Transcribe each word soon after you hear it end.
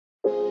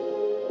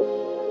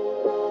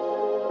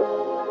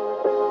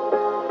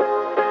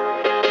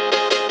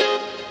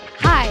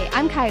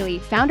I'm Kylie,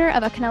 founder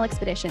of Acanel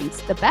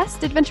Expeditions, the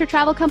best adventure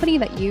travel company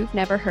that you've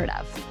never heard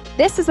of.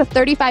 This is a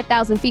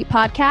 35,000 feet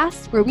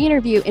podcast where we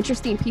interview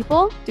interesting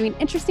people doing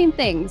interesting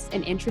things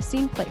in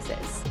interesting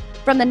places.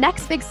 From the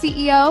next big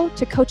CEO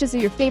to coaches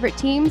of your favorite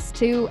teams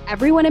to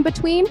everyone in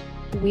between,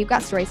 we've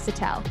got stories to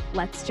tell.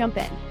 Let's jump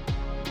in.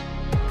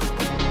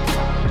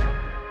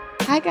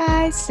 Hi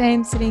guys, today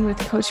I'm sitting with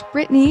Coach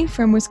Brittany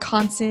from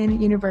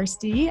Wisconsin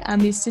University. I'm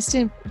the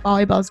assistant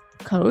volleyball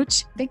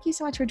coach. Thank you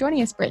so much for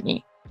joining us,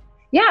 Brittany.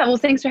 Yeah, well,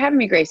 thanks for having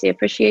me, Gracie. I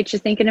appreciate you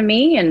thinking of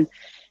me and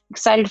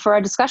excited for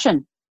our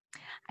discussion.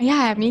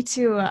 Yeah, me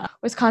too.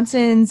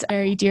 Wisconsin's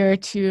very dear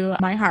to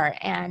my heart.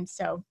 And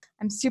so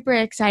I'm super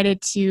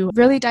excited to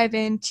really dive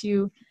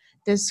into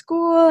the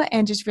school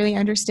and just really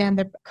understand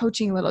the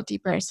coaching a little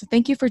deeper. So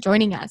thank you for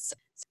joining us.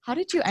 How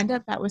did you end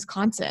up at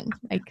Wisconsin?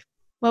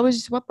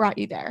 What brought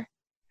you there?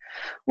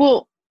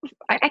 Well,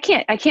 I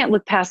can't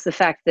look past the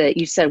fact that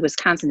you said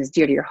Wisconsin is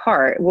dear to your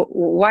heart.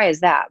 Why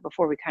is that?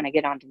 Before we kind of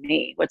get on to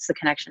me, what's the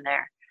connection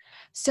there?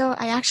 So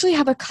I actually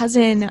have a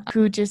cousin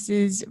who just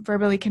is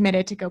verbally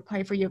committed to go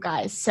play for you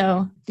guys.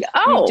 So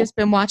we've just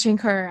been watching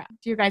her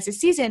do your guys'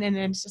 season, and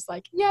it's just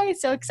like, yay,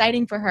 it's so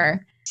exciting for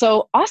her.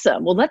 So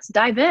awesome. Well, let's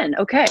dive in.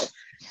 Okay.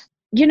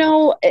 You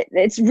know,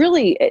 it's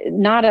really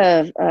not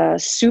a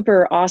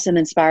super awesome,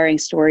 inspiring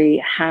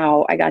story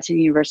how I got to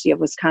the University of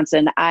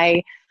Wisconsin.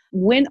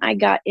 When I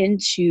got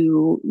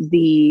into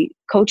the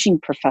coaching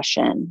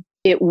profession,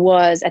 it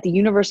was at the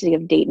University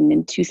of Dayton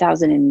in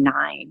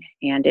 2009,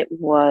 and it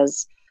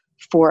was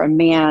for a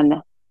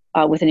man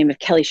with the name of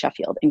Kelly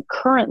Sheffield. And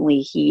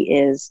currently he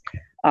is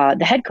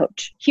the head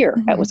coach here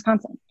at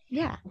Wisconsin.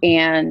 Yeah.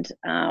 And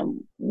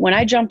when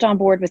I jumped on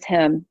board with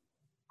him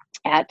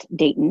at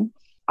Dayton,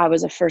 I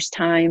was a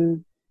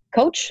first-time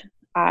coach.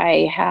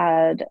 I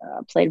had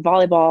played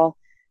volleyball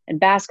and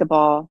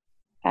basketball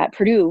at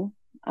Purdue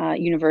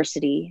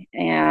University,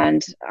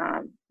 and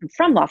I'm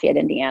from Lafayette,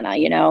 Indiana,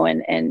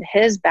 and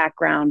his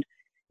background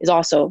is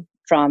also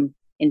from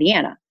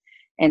Indiana.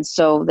 And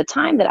so the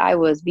time that I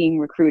was being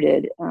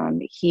recruited,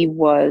 he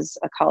was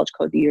a college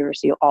coach at the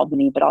University of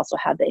Albany, but also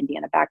had the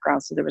Indiana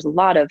background. So there was a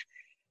lot of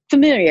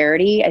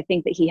familiarity, I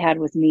think, that he had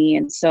with me.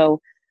 And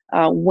so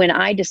when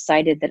I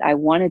decided that I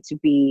wanted to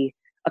be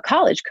a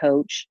college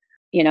coach,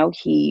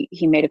 he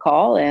made a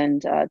call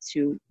and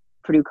to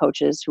Purdue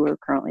coaches who are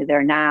currently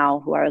there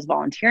now, who I was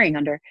volunteering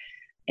under,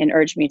 and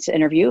urged me to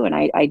interview. And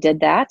I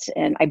did that,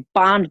 and I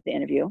bombed the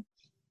interview,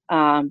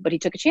 but he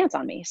took a chance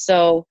on me.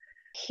 So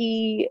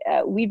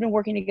we've been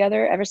working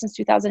together ever since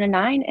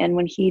 2009. And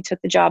when he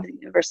took the job at the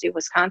University of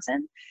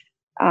Wisconsin,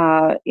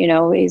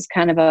 he's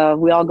kind of a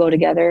we all go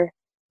together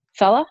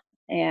fella.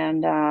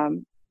 And,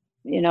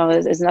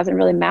 there's nothing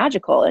really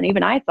magical. And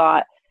even I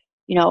thought,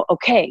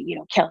 okay,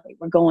 Kelly,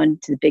 we're going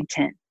to the Big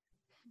Ten.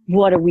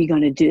 What are we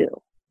going to do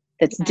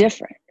that's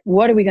different?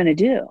 What are we going to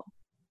do?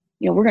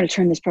 We're going to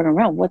turn this program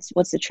around. What's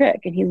the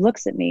trick? And he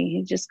looks at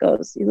me,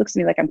 he looks at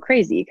me like I'm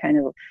crazy, kind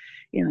of,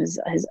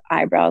 his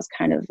eyebrows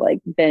kind of like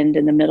bend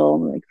in the middle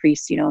and like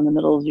crease, in the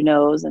middle of your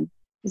nose. And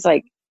he's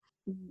like,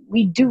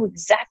 we do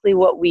exactly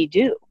what we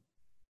do.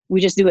 We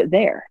just do it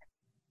there.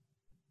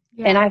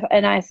 Yeah.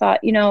 And I thought,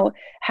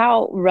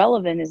 how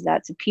relevant is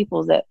that to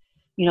people that,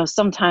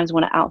 sometimes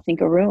want to outthink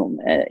a room,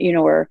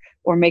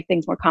 or make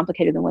things more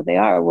complicated than what they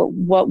are.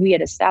 What we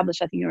had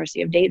established at the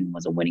University of Dayton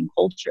was a winning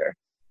culture,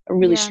 a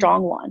really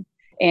strong one.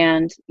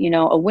 And,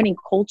 a winning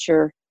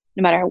culture,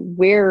 no matter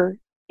where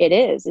it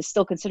is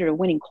still considered a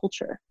winning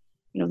culture.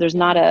 There's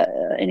not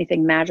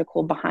anything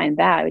magical behind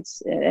that.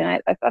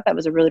 And I thought that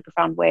was a really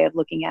profound way of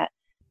looking at,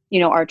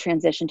 our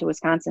transition to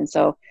Wisconsin.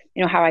 So,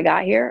 how I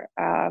got here,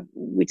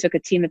 we took a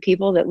team of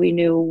people that we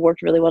knew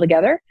worked really well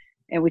together,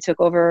 and we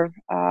took over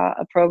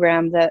a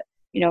program that,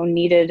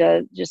 needed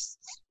a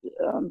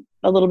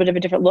little bit of a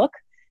different look.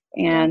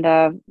 And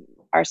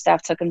our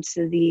staff took them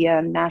to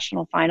the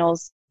national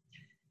finals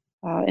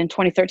in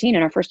 2013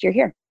 in our first year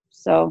here.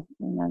 So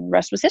and then the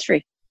rest was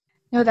history.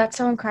 No, that's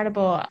so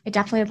incredible. I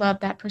definitely love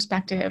that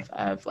perspective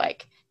of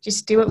like,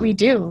 just do what we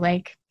do.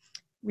 Like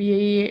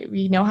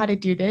we know how to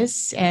do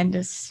this, and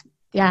just,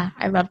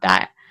 I love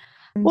that.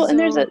 Well, and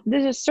there's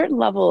a certain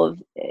level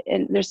of,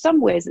 and there's some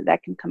ways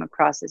that can come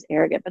across as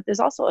arrogant, but there's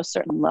also a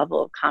certain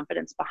level of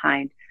confidence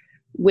behind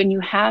when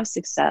you have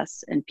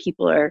success and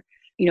people are,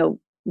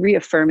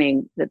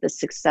 reaffirming that the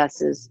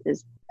success is,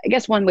 I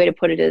guess one way to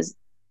put it is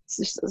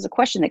a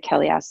question that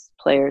Kelly asks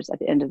players at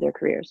the end of their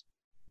careers.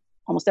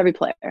 Almost every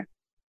player,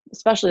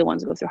 especially the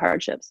ones who go through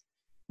hardships.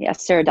 He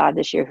asked Sarah Dodd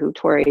this year, who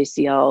tore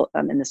ACL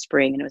in the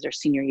spring, and it was her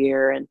senior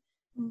year, and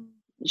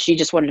she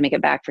just wanted to make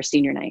it back for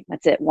senior night.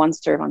 That's it, one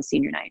serve on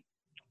senior night.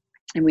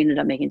 And we ended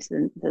up making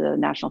to the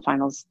national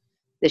finals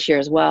this year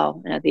as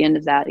well. And at the end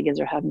of that, he gives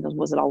her a hug and goes,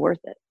 was it all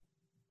worth it?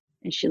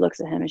 And she looks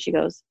at him and she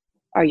goes,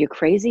 are you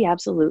crazy?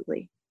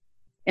 Absolutely.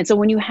 And so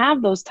when you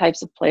have those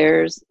types of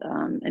players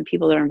and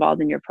people that are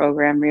involved in your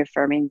program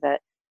reaffirming that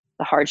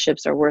the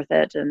hardships are worth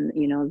it, and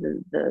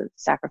the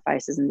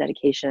sacrifices and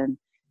dedication,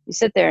 you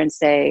sit there and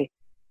say,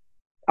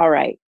 all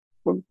right,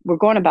 we're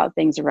going about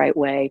things the right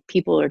way.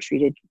 People are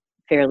treated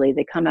fairly.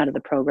 They come out of the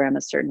program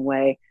a certain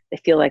way. They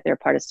feel like they're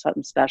part of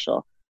something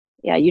special.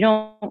 Yeah, you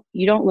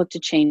don't look to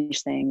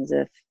change things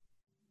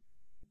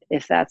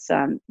if that's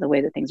the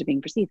way that things are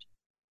being perceived.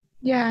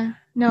 Yeah,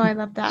 no, I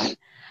love that.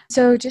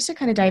 So just to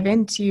kind of dive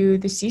into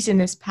the season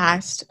this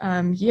past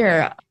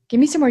year, give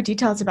me some more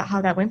details about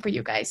how that went for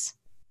you guys.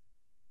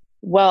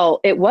 Well,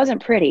 it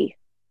wasn't pretty.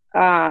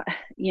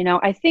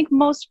 I think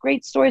most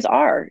great stories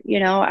are.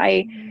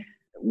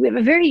 We have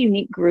a very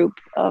unique group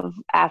of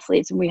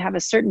athletes, and we have a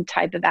certain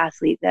type of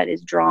athlete that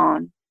is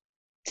drawn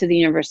to the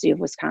University of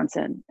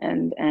Wisconsin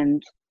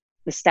and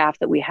the staff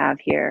that we have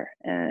here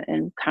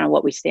and kind of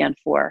what we stand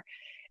for.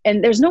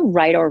 And there's no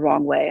right or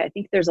wrong way. I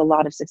think there's a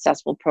lot of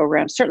successful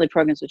programs, certainly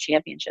programs with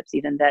championships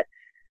even, that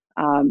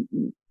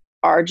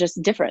are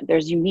just different.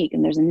 There's unique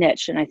and there's a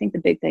niche. And I think the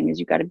big thing is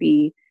you got to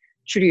be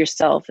true to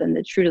yourself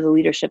and true to the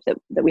leadership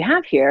that we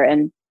have here.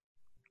 And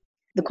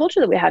the culture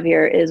that we have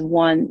here is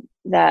one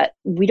that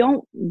we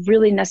don't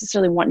really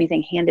necessarily want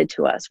anything handed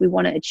to us. We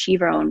want to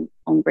achieve our own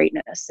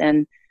greatness,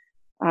 and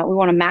we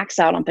want to max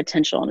out on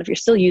potential. And if you're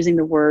still using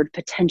the word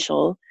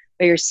potential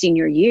by your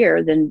senior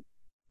year, then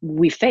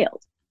we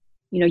failed.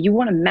 You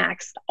want to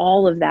max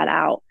all of that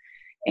out,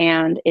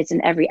 and it's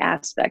in every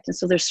aspect. And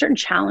so there's certain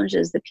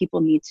challenges that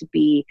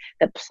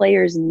that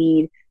players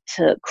need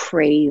to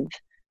crave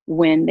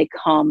when they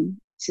come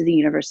to the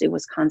University of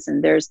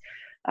Wisconsin. There's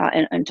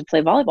and to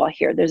play volleyball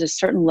here, there's a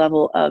certain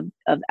level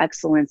of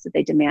excellence that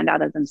they demand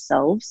out of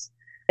themselves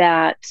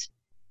that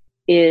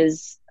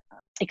is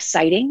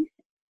exciting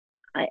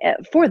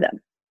for them.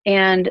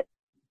 And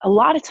a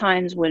lot of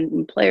times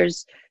when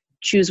players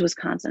choose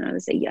Wisconsin, I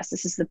would say, yes,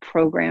 this is the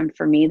program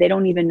for me. They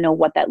don't even know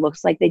what that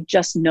looks like. They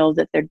just know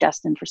that they're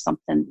destined for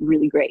something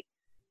really great.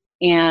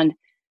 And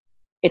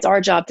it's our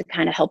job to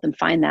kind of help them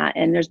find that.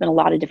 And there's been a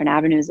lot of different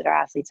avenues that our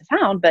athletes have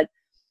found, but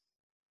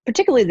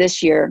particularly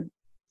this year,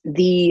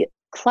 the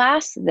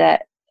class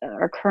that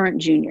are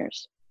current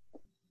juniors,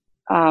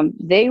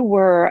 they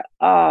were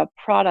a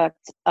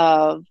product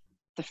of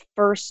the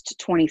first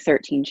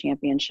 2013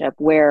 championship,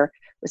 where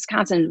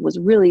Wisconsin was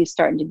really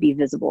starting to be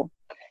visible.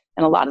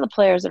 And a lot of the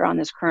players that are on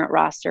this current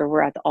roster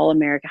were at the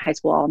All-American, high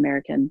school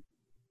All-American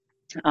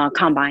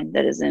combine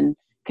that is in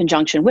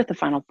conjunction with the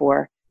Final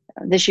Four.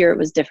 This year it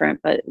was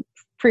different, but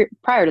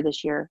prior to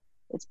this year,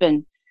 it's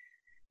been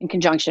in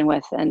conjunction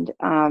with. And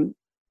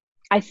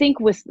I think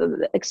with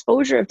the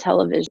exposure of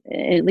television,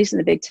 at least in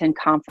the Big Ten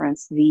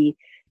Conference, the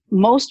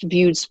most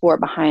viewed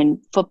sport behind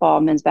football,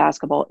 men's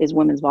basketball, is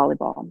women's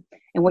volleyball.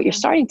 And what you're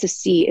starting to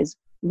see is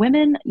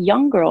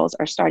young girls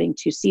are starting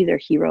to see their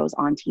heroes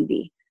on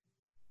TV.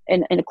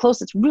 And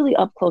it's really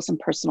up close and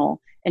personal.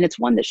 And it's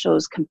one that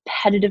shows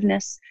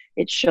competitiveness.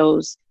 It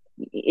shows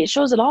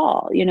it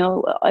all,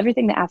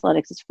 everything that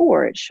athletics is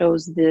for. It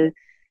shows the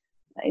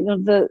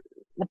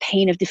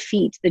pain of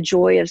defeat, the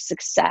joy of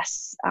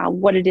success,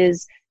 what it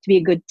is to be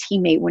a good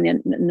teammate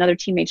when another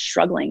teammate's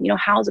struggling.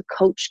 How's a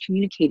coach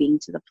communicating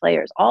to the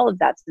players? All of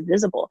that's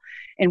visible.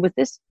 And with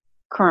this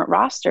current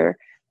roster,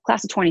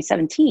 class of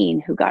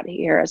 2017, who got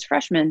here as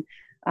freshmen,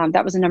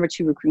 that was the number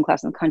 2 recruiting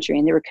class in the country.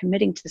 And they were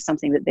committing to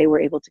something that they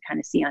were able to kind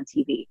of see on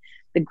TV,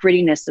 the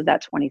grittiness of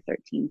that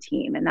 2013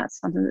 team. And that's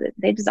something that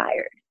they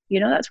desired.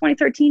 That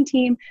 2013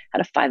 team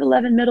had a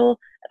 5'11" middle,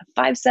 a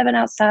 5'7"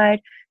 outside,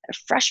 a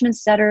freshman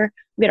setter.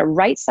 We had a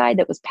right side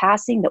that was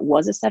passing, that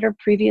was a setter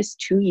previous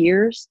 2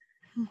 years.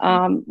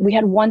 We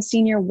had one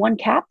senior, one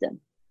captain.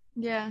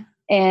 Yeah.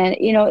 And,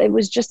 it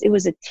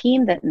was a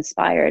team that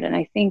inspired. And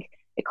I think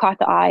it caught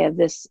the eye of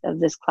this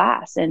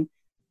class. And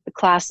the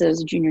class that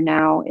is a junior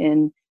now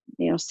in,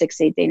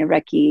 6'8", Dana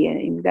Recchi,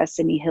 and we've got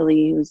Sydney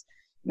Hilly, who's,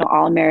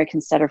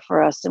 All-American setter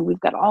for us. And we've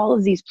got all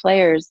of these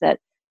players that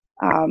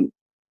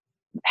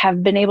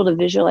have been able to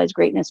visualize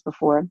greatness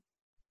before.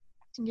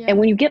 Yeah. And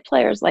when you get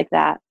players like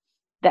that,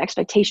 the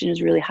expectation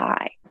is really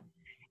high.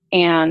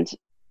 And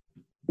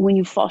when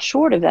you fall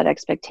short of that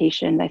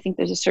expectation, I think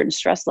there's a certain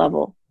stress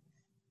level.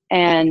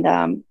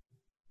 And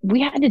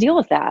we had to deal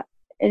with that.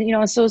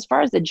 And, so as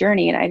far as the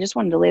journey, and I just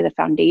wanted to lay the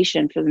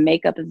foundation for the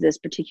makeup of this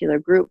particular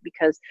group,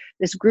 because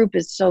this group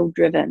is so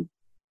driven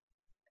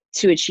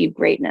to achieve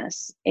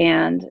greatness.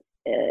 And,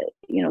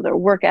 their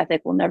work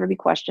ethic will never be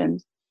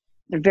questioned.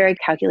 They're very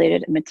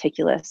calculated and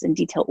meticulous and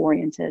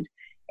detail-oriented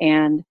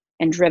and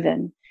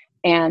driven.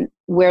 And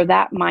where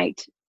that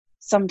might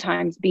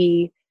sometimes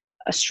be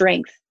a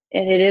strength,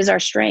 and it is our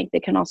strength,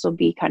 it can also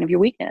be kind of your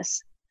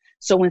weakness.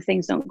 So when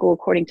things don't go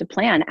according to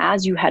plan,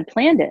 as you had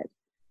planned it,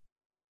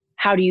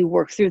 how do you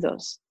work through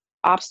those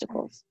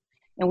obstacles?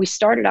 And we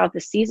started out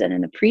the season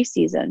in the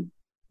preseason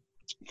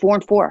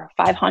 4-4,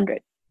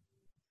 500,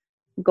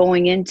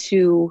 going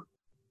into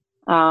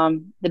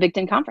the Big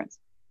Ten Conference,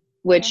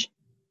 which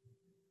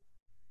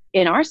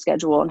in our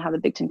schedule and how the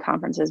Big Ten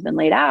Conference has been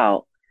laid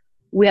out,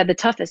 we had the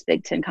toughest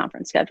Big Ten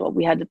Conference schedule.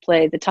 We had to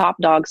play the top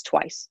dogs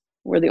twice.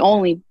 We're the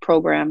only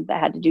program that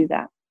had to do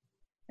that.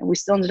 And we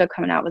still ended up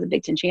coming out with a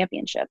Big Ten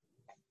championship.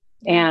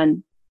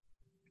 And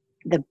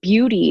the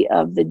beauty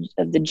of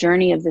the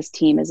journey of this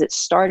team is it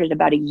started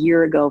about a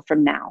year ago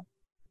from now.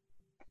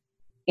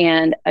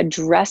 And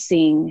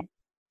addressing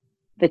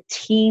the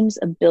team's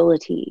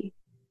ability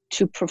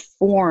to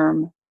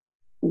perform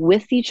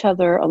with each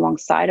other,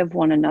 alongside of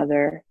one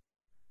another,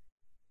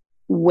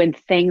 when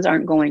things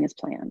aren't going as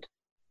planned.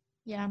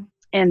 Yeah.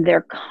 And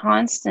their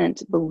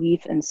constant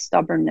belief and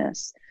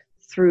stubbornness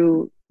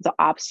through the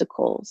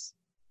obstacles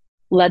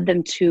led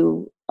them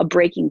to a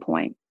breaking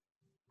point.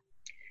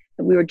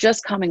 We were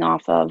just coming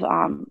off of,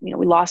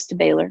 we lost to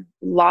Baylor,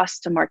 we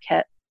lost to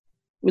Marquette,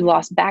 we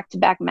lost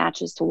back-to-back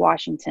matches to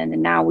Washington,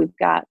 and now we've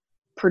got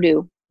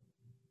Purdue,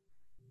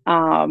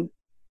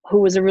 who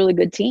was a really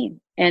good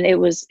team. And it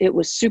was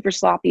super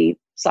sloppy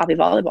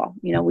volleyball.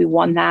 We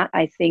won that.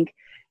 I think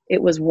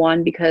it was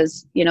won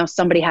because,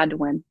 somebody had to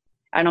win.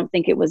 I don't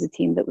think it was a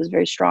team that was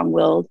very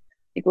strong-willed. I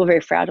think we were very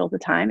fragile at the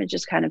time. It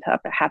just kind of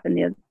happened.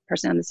 The other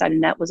person on the side of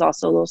net was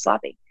also a little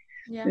sloppy.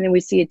 Yeah. And then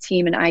we see a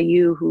team in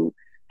IU who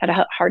had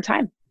a hard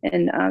time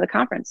in the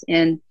conference.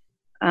 And,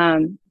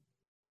 and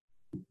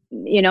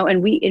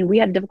we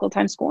had a difficult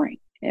time scoring.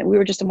 And we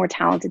were just a more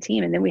talented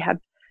team. And then we had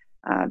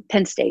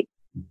Penn State.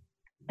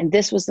 And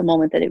this was the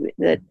moment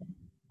that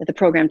the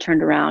program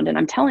turned around. And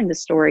I'm telling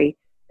this story.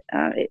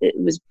 It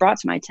was brought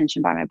to my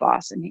attention by my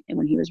boss, and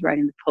when he was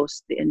writing the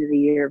post, the end of the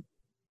year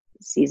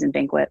season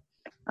banquet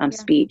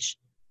speech.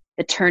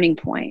 The turning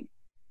point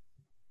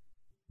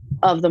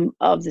of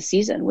the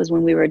season was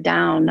when we were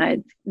down.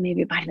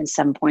 Maybe it might have been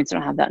 7 points. I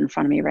don't have that in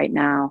front of me right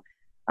now.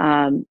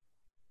 In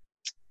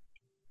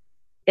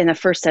the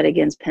first set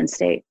against Penn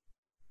State,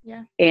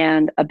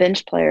 and a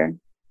bench player,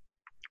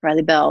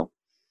 Riley Bell.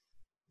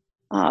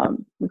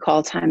 We call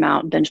a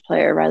timeout. Bench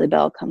player Riley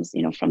Bell comes,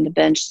 from the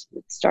bench.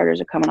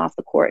 Starters are coming off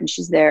the court, and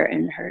she's there,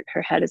 and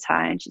her head is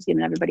high, and she's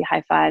giving everybody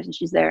high fives, and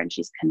she's there, and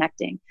she's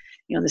connecting.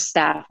 The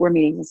staff. We're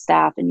meeting the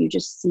staff, and you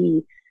just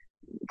see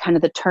kind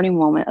of the turning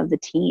moment of the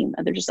team.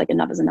 They're just like,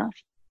 enough is enough.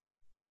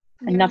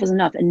 Yeah. Enough is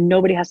enough, and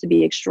nobody has to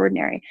be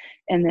extraordinary.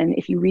 And then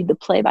if you read the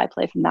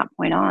play-by-play from that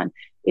point on,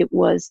 it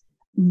was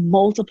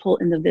multiple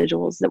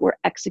individuals that were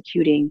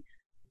executing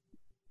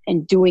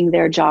and doing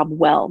their job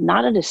well,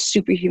 not at a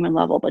superhuman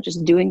level, but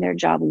just doing their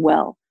job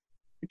well.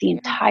 But the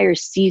entire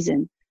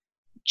season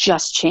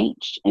just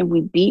changed. And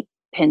we beat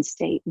Penn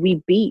State.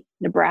 We beat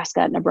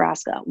Nebraska at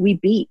Nebraska. We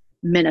beat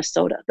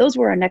Minnesota. Those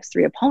were our next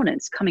three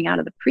opponents coming out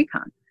of the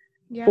pre-con,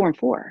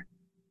 4-4.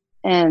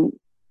 And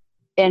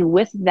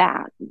with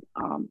that,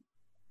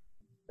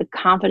 the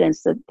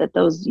confidence that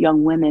those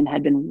young women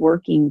had been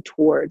working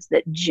towards,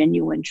 that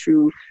genuine,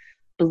 true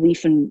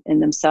belief in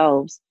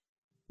themselves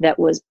that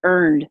was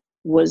earned,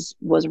 was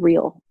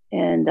real.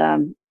 And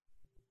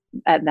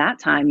at that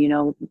time,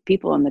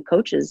 people in the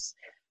coaches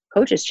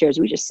chairs,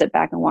 we just sit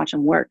back and watch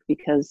them work,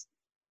 because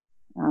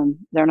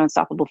they're an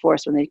unstoppable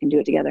force when they can do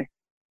it together.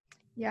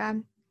 Yeah,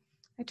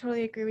 I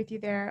totally agree with you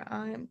there.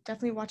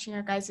 Definitely watching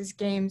our guys'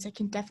 games, I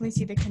can definitely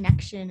see the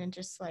connection, and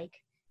just like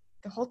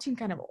the whole team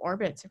kind of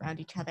orbits around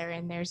each other,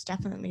 and there's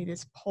definitely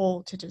this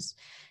pull to just,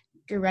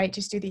 you're right,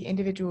 just do the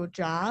individual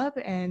job,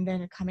 and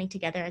then coming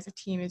together as a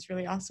team is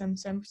really awesome.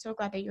 So I'm so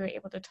glad that you were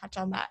able to touch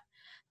on that.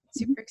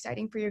 Super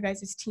exciting for your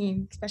guys'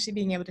 team, especially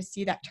being able to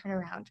see that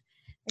turnaround,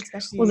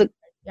 especially.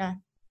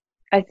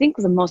 I think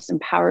the most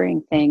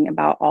empowering thing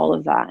about all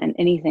of that, and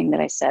anything that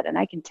I said, and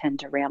I can tend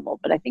to ramble,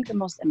 but I think the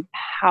most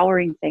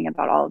empowering thing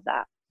about all of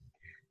that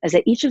is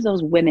that each of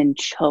those women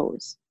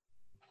chose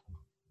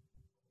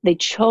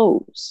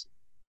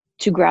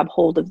to grab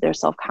hold of their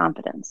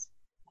self-confidence.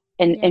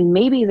 And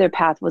maybe their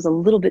path was a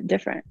little bit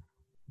different,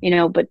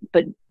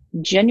 but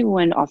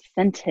genuine,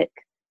 authentic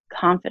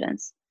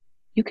confidence,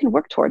 you can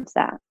work towards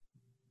that.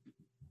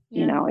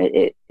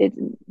 Yeah.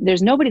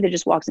 There's nobody that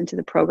just walks into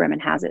the program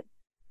and has it.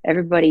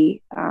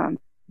 Everybody,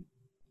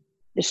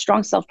 there's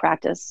strong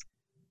self-practice,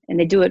 and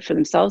they do it for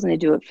themselves, and they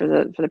do it for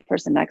the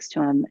person next to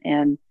them.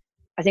 And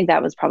I think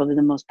that was probably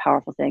the most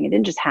powerful thing. It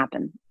didn't just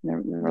happen.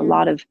 There were a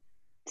lot of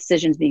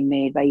decisions being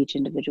made by each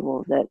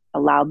individual that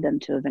allowed them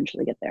to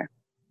eventually get there.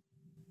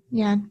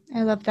 Yeah,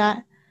 I love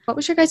that. What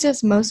was your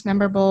guys' most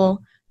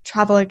memorable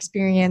travel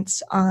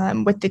experience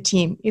with the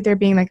team, either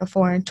being like a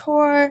foreign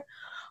tour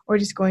or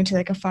just going to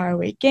like a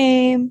faraway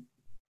game?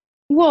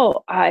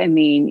 Well, I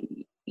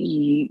mean,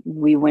 we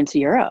went to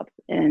Europe,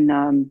 and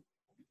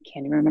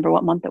can't even remember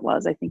what month it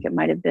was. I think it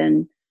might have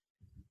been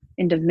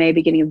end of May,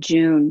 beginning of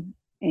June.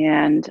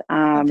 And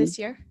of this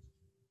year?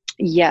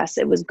 Yes,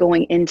 it was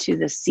going into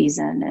this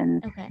season.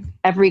 And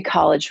every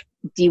college,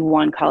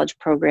 D1 college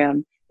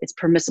program, it's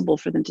permissible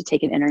for them to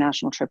take an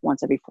international trip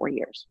once every 4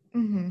 years.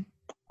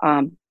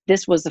 Mm-hmm.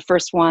 This was the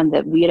first one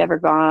that we had ever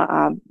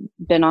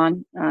been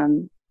on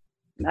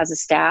as a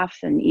staff,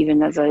 and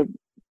even as a,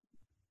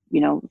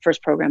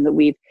 first program that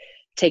we've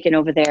taken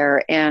over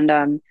there.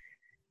 And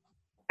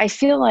I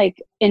feel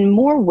like in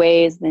more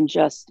ways than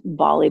just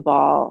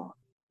volleyball,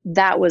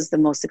 that was the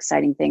most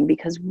exciting thing,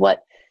 because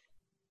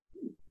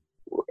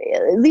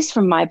at least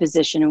from my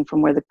position and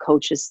from where the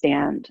coaches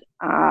stand,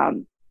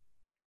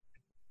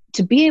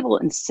 to be able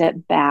to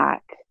sit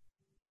back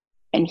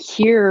and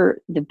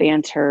hear the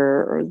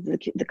banter or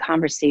the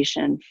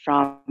conversation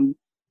from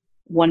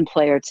one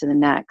player to the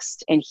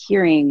next, and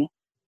hearing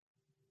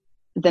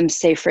them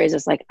say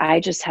phrases like, I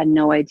just had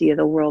no idea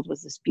the world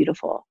was this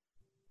beautiful,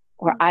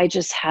 or I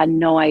just had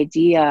no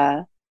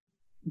idea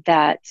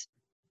that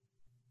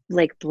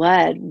Lake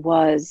Bled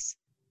was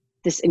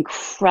this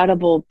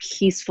incredible,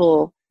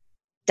 peaceful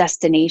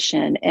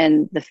destination,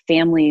 and the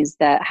families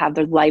that have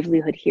their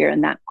livelihood here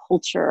and that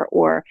culture,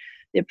 or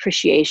the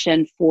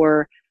appreciation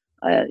for,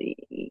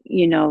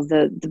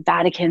 the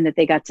Vatican that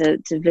they got to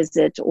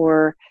visit,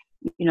 or,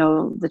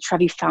 the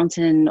Trevi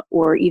Fountain,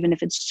 or even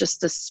if it's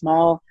just a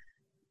small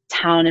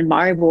town in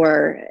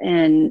Maribor,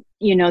 and,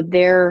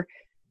 they're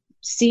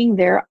seeing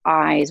their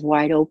eyes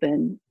wide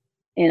open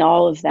in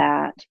all of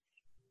that,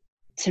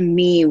 to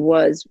me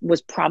was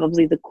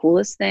probably the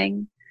coolest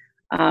thing.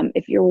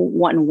 If you're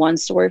wanting one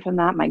story from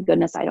that, my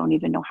goodness, I don't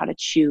even know how to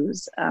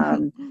choose.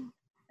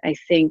 I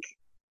think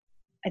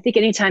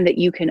anytime that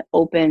you can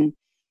open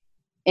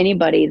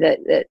anybody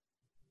that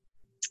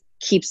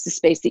keeps the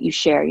space that you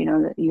share,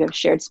 that you have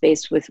shared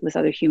space with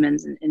other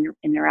humans and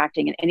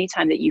interacting, and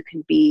anytime that you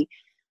can be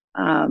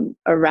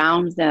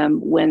around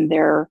them when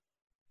they're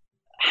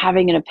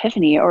having an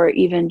epiphany, or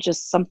even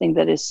just something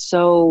that is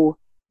so,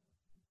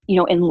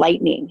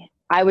 enlightening.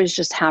 I was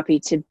just happy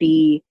to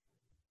be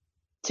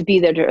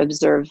there to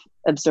observe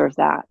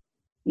that,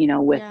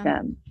 with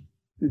them.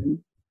 Mm-hmm.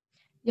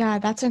 Yeah,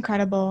 that's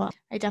incredible.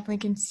 I definitely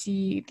can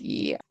see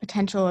the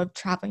potential of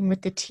traveling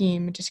with the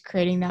team, just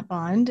creating that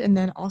bond. And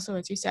then also,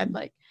 as you said,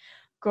 like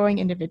growing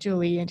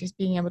individually and just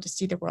being able to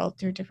see the world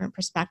through a different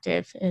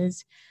perspective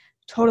is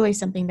totally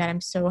something that I'm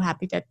so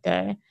happy that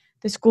the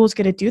school's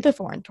going to do the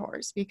foreign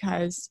tours,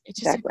 because it's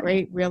just a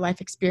great real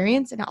life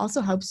experience. And it also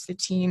helps the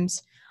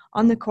teams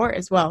on the court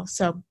as well.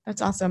 So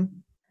that's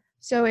awesome.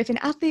 So if an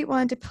athlete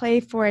wanted to play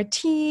for a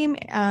team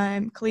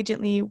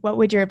collegiately, what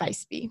would your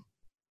advice be?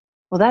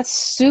 Well, that's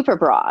super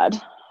broad.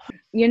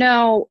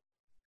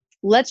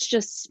 Let's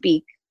just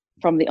speak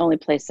from the only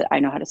place that I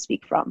know how to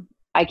speak from.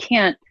 I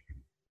can't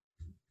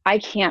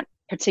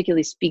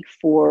particularly speak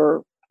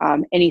for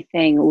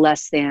anything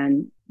less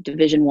than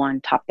Division I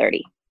top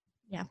 30.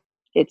 Yeah.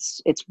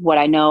 It's what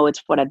I know.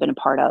 It's what I've been a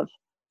part of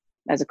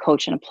as a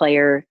coach and a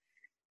player.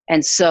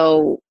 And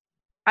so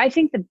I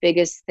think the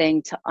biggest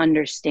thing to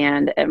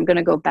understand, I'm going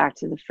to go back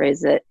to the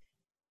phrase that,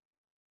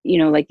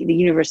 like the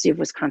University of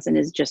Wisconsin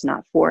is just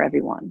not for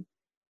everyone.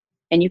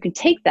 And you can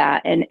take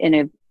that and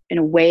in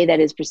a way that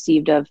is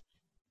perceived of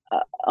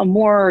a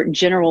more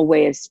general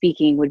way of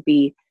speaking would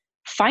be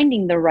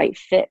finding the right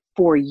fit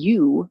for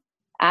you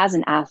as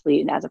an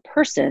athlete and as a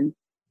person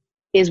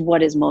is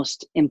what is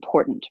most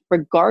important,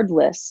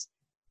 regardless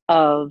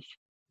of,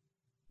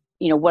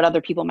 what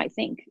other people might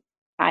think.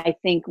 I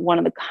think one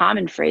of the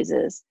common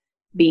phrases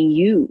being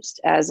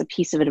used as a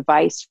piece of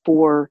advice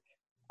for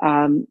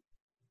young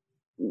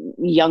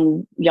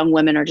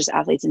women, or just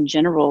athletes in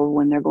general,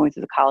 when they're going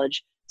through the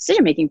college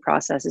decision-making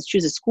process, is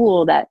choose a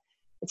school that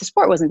if the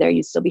sport wasn't there,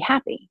 you'd still be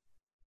happy.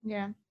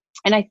 Yeah.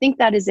 And I think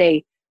that is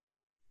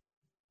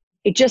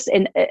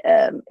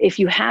if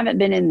you haven't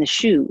been in the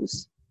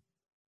shoes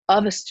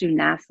of a student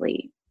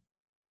athlete,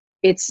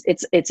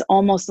 it's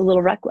almost a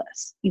little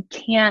reckless. You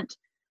can't,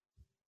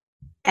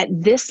 at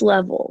this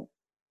level,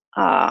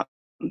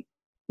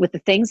 with the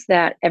things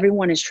that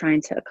everyone is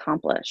trying to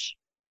accomplish,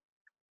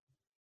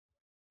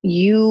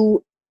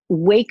 you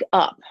wake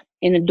up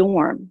in a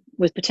dorm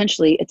with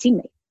potentially a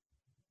teammate.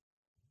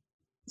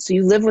 So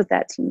you live with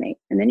that teammate,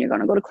 and then you're going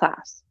to go to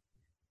class.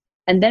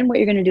 And then what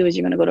you're going to do is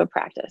you're going to go to a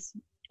practice,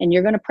 and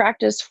you're going to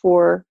practice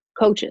for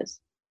coaches.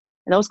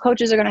 And those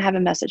coaches are going to have a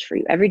message for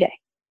you every day.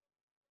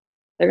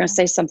 They're going to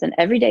say something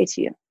every day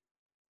to you,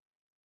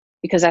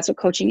 because that's what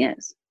coaching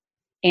is.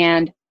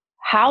 And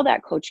how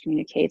that coach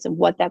communicates and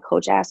what that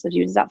coach asks of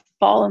you, does that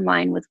fall in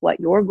line with what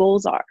your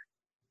goals are?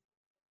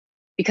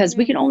 Because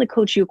we can only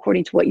coach you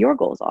according to what your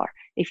goals are.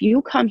 If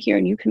you come here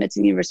and you commit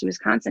to the University of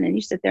Wisconsin and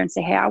you sit there and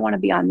say, hey, I want to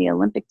be on the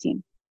Olympic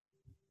team.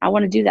 I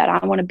want to do that.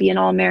 I want to be an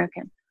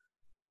All-American.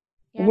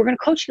 Yeah. We're going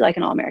to coach you like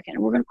an All-American,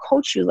 and we're going to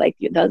coach you like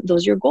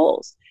those are your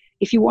goals.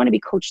 If you want to be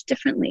coached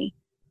differently,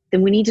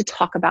 then we need to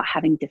talk about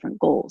having different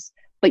goals.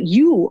 But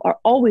you are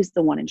always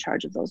the one in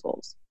charge of those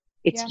goals.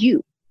 It's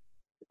you.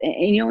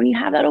 And, when you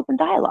have that open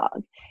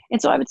dialogue.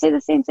 And so I would say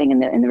the same thing in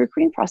the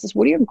recruiting process.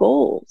 What are your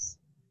goals?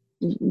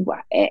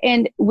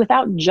 And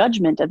without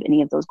judgment of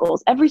any of those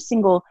goals, every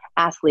single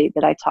athlete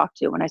that I talk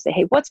to, when I say,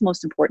 hey, what's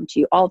most important to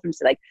you? All of them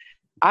say, like,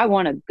 I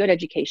want a good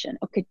education.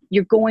 Okay,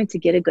 you're going to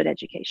get a good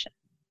education.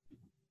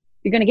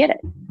 You're going to get it.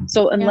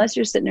 So unless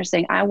you're sitting there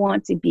saying, I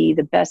want to be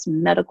the best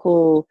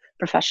medical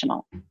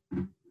professional,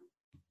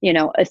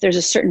 if there's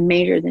a certain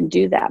major, then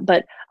do that.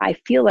 But I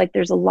feel like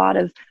there's a lot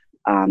of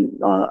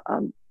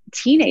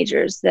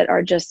teenagers that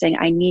are just saying,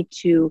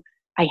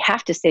 I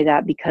have to say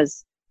that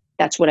because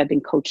that's what I've been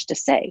coached to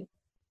say.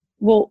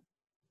 Well,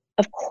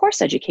 of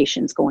course,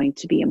 education is going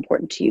to be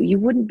important to you. You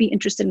wouldn't be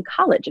interested in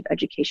college if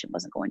education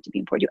wasn't going to be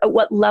important to you. At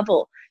what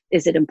level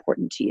is it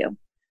important to you?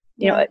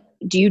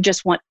 Do you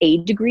just want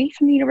a degree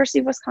from the University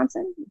of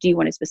Wisconsin? Do you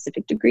want a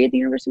specific degree at the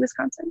University of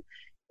Wisconsin?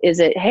 Is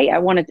it, hey,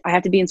 I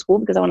have to be in school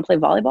because I want to play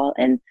volleyball?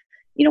 And,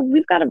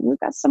 we've got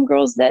some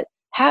girls that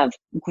have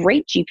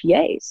great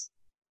GPAs,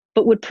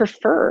 but would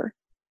prefer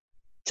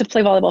to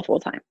play volleyball full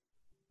time.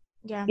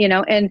 Yeah.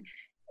 And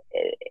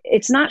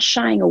it's not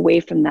shying away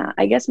from that.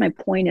 I guess my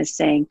point is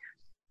saying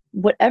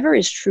whatever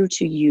is true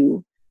to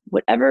you,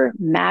 whatever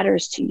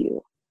matters to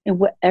you, and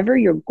whatever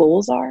your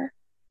goals are,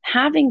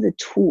 having the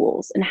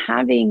tools and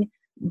having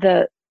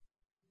the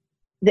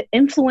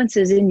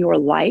influences in your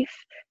life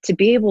to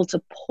be able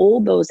to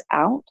pull those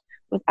out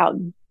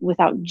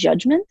without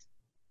judgment,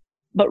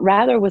 but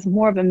rather with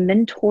more of a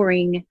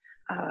mentoring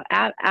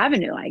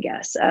avenue, I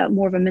guess,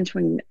 more of a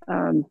mentoring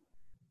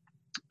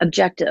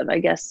objective, I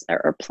guess,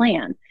 or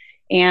plan,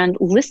 and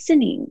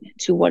listening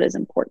to what is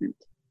important.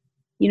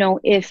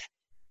 If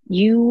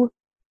you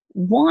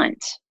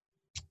want,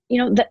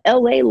 the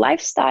LA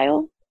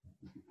lifestyle,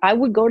 I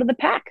would go to the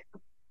Pac.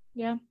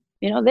 Yeah.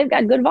 They've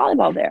got good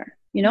volleyball there.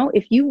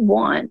 If you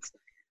want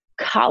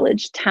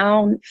college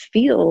town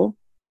feel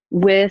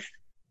with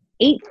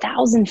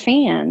 8,000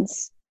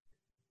 fans,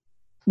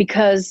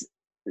 because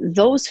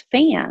those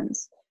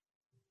fans,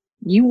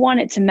 you want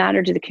it to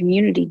matter to the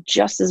community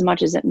just as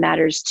much as it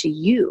matters to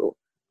you.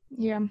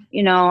 Yeah.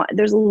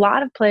 There's a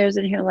lot of players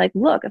in here like,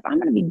 look, if I'm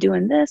going to be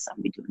doing this, I'm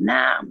going to be doing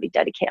that, I'm going to be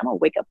dedicated, I'm going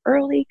to wake up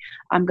early,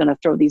 I'm going to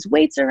throw these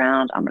weights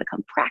around, I'm going to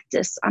come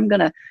practice, I'm going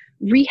to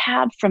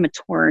rehab from a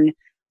torn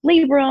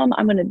labrum,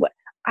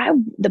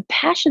 the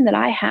passion that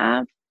I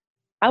have,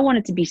 I want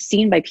it to be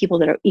seen by people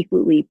that are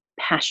equally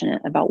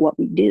passionate about what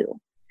we do.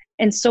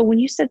 And so when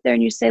you sit there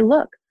and you say,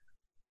 look,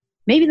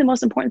 maybe the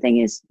most important thing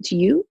is to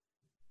you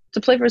to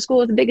play for a school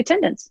with a big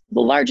attendance, the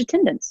large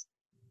attendance.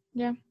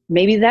 Yeah.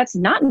 Maybe that's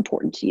not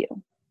important to you.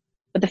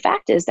 But the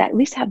fact is that at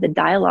least have the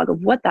dialogue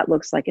of what that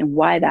looks like and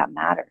why that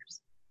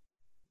matters.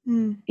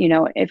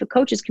 If a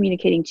coach is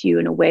communicating to you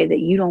in a way that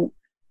you don't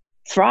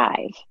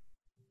thrive,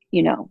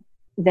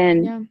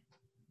 then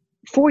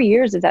 4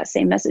 years of that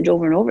same message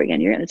over and over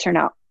again, you're going to turn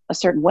out a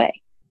certain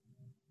way.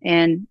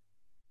 And,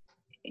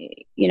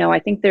 I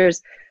think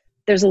there's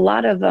a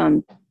lot of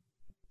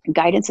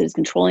guidance that is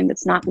controlling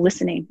that's not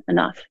listening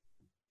enough.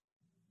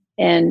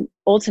 And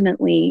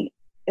ultimately,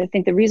 I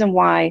think the reason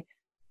why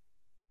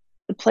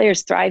the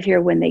players thrive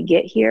here when they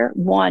get here,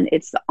 one,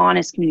 it's the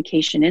honest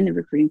communication in the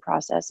recruiting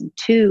process. And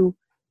two,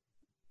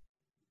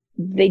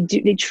 they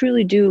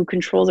truly do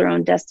control their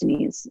own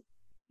destinies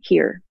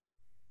here.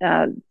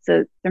 So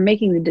they're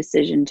making the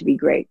decision to be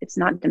great. It's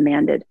not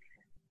demanded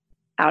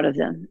out of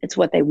them. It's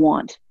what they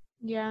want.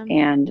 Yeah.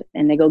 And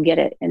they go get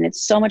it. And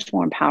it's so much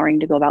more empowering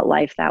to go about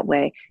life that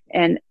way.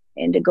 And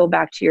to go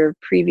back to your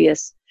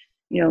previous,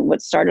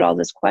 what started all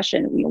this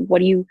question,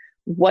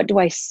 what do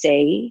I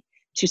say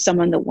to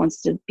someone that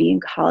wants to be in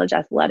college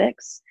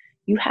athletics?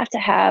 You have to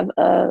have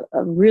a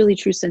really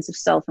true sense of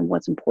self and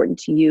what's important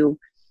to you,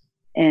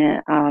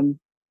 and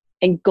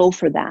go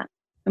for that,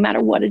 no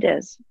matter what it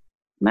is.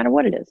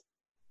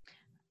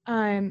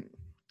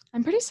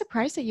 I'm pretty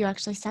surprised that you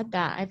actually said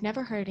that. I've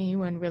never heard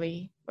anyone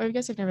really, or I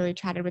guess I've never really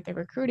chatted with the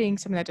recruiting,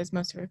 someone that does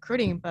most of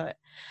recruiting, but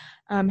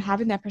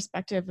having that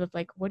perspective of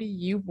like, what do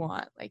you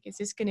want? Like, is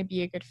this going to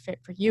be a good fit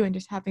for you? And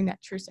just having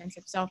that true sense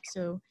of self.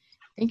 So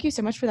thank you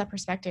so much for that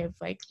perspective.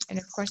 Like, and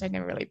of course I've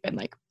never really been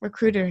like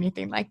recruited or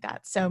anything like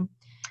that. So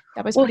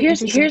that was pretty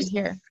interesting to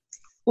hear.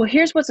 Well,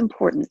 here's what's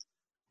important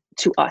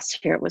to us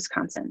here at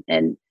Wisconsin.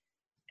 And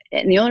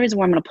the only reason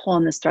why I'm going to pull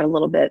on this thread a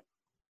little bit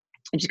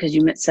is because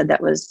you said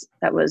that was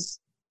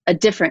a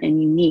different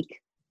and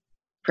unique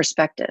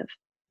perspective.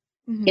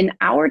 Mm-hmm. In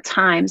our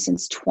time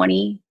since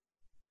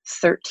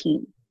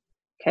 2013,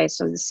 okay,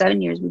 so the 7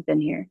 years we've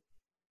been here,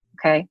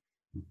 okay,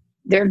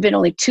 there have been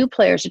only 2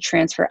 players to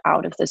transfer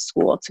out of this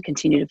school to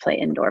continue to play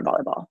indoor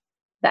volleyball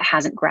that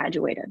hasn't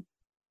graduated.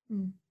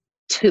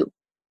 2.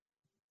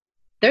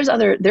 There's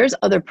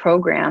other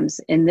programs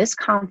in this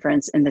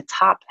conference in the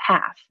top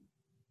half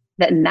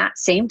that in that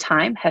same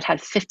time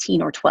had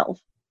 15 or 12.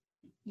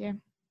 Yeah.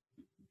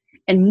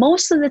 And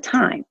most of the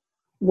time,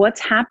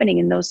 what's happening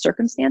in those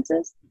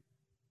circumstances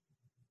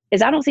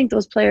is I don't think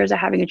those players are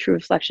having a true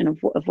reflection of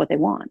what they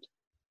want.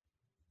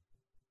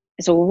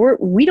 And so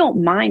we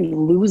don't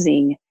mind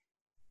losing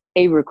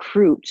a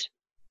recruit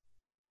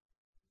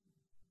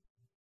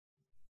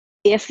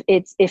if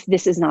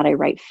this is not a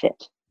right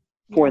fit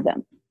for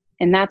them.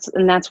 And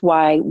that's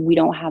why we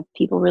don't have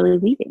people really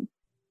leaving.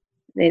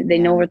 They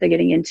know what they're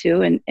getting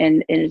into, and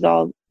it's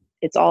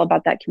all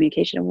about that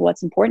communication of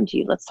what's important to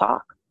you. Let's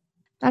talk.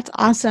 That's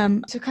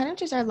awesome. So kind of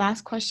just our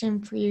last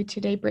question for you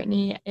today,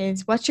 Brittany,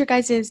 is what's your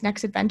guys'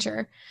 next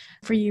adventure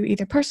for you,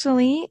 either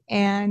personally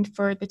and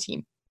for the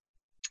team?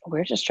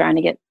 We're just trying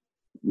to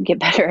get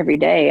better every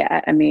day.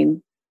 I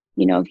mean,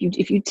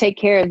 if you take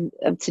care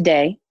of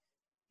today,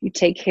 you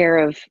take care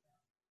of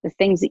the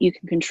things that you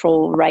can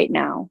control right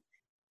now.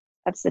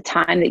 That's the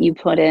time that you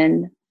put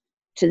in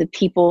to the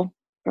people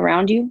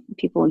around you, the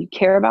people you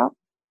care about.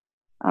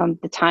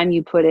 The time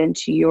you put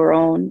into your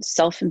own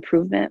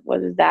self-improvement,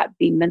 whether that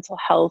be mental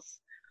health,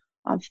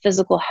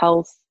 physical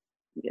health,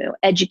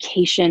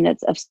 education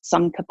of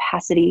some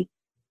capacity,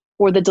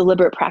 or the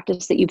deliberate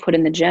practice that you put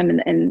in the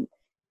gym. And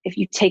if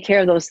you take care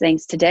of those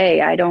things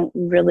today, I don't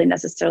really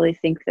necessarily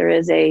think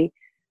the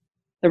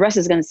rest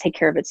is going to take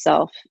care of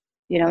itself,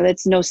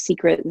 It's no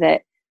secret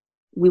that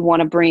we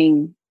want to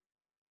bring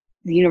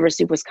the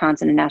University of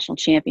Wisconsin a national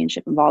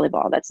championship in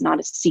volleyball. That's not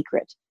a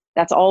secret.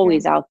 That's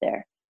always out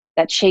there.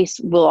 That chase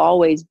will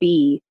always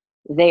be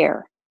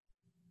there.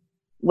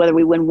 Whether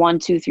we win 1,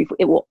 2, 3, 4,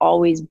 it will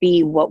always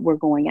be what we're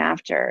going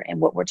after. And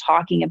what we're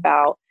talking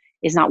about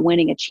is not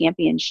winning a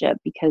championship,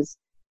 because,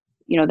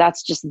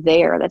 that's just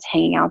there, that's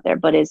hanging out there.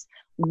 But is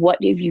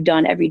what have you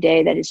done every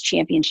day that is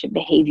championship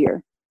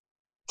behavior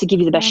to give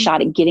you the best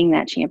shot at getting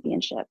that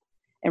championship?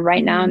 And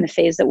right now, in the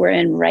phase that we're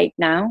in right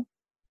now,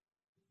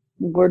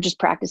 we're just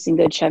practicing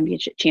good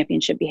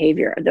championship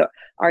behavior.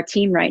 Our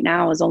team right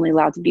now is only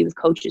allowed to be with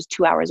coaches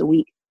 2 hours a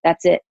week.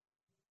 That's it.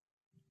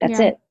 That's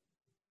it.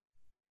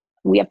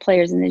 We have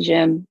players in the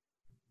gym,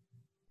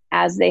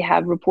 as they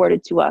have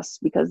reported to us,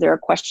 because there are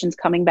questions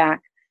coming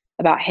back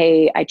about,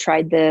 hey, I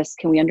tried this.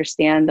 Can we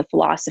understand the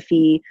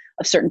philosophy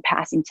of certain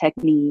passing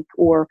technique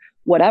or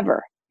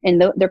whatever?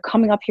 And they're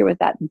coming up here with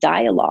that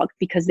dialogue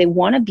because they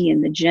want to be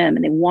in the gym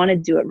and they want to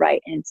do it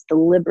right. And it's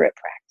deliberate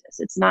practice.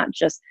 It's not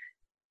just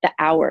the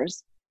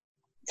hours.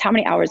 It's how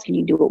many hours can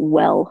you do it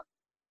well?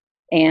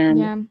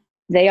 And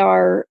they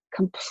are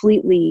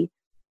completely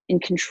in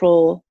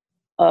control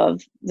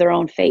of their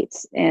own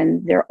fates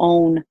and their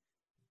own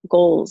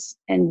goals.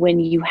 And when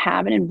you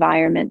have an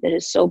environment that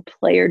is so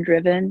player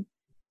driven,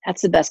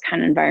 that's the best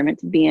kind of environment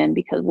to be in,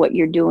 because what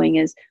you're doing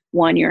is,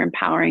 one, you're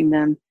empowering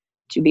them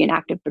to be an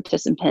active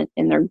participant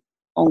in their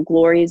own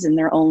glories and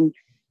their own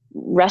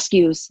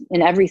rescues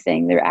and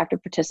everything. They're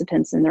active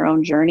participants in their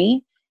own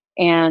journey.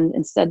 And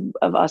instead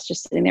of us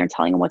just sitting there and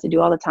telling them what to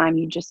do all the time,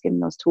 you just give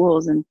them those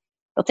tools and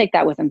they'll take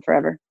that with them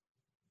forever.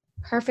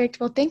 Perfect.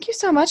 Well, thank you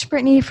so much,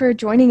 Brittany, for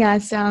joining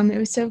us. It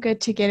was so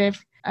good to get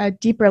a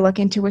deeper look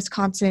into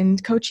Wisconsin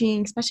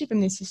coaching, especially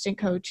from the assistant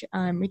coach.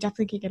 We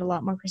definitely could get a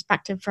lot more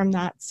perspective from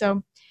that.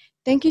 So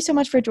thank you so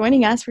much for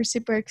joining us. We're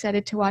super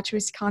excited to watch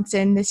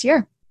Wisconsin this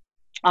year.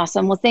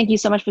 Awesome. Well, thank you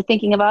so much for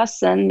thinking of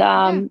us. And,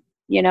 I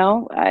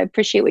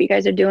appreciate what you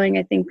guys are doing.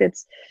 I think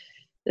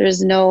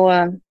there's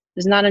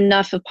not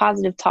enough of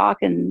positive talk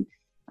and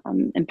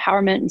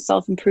empowerment and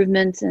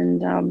self-improvement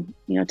and,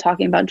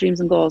 talking about dreams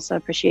and goals. So I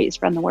appreciate you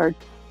spreading the word.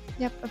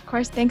 Yep, of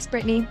course. Thanks,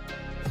 Brittany.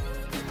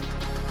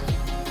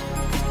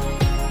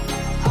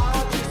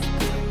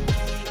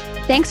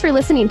 Thanks for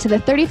listening to the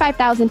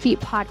 35,000 Feet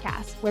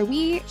podcast, where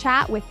we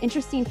chat with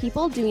interesting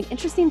people doing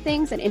interesting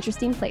things in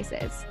interesting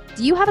places.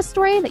 Do you have a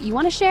story that you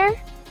want to share?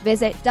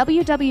 Visit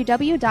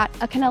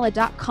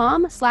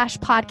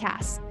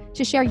www.acanela.com/podcast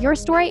to share your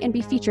story and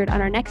be featured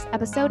on our next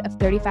episode of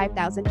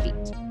 35,000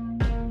 Feet.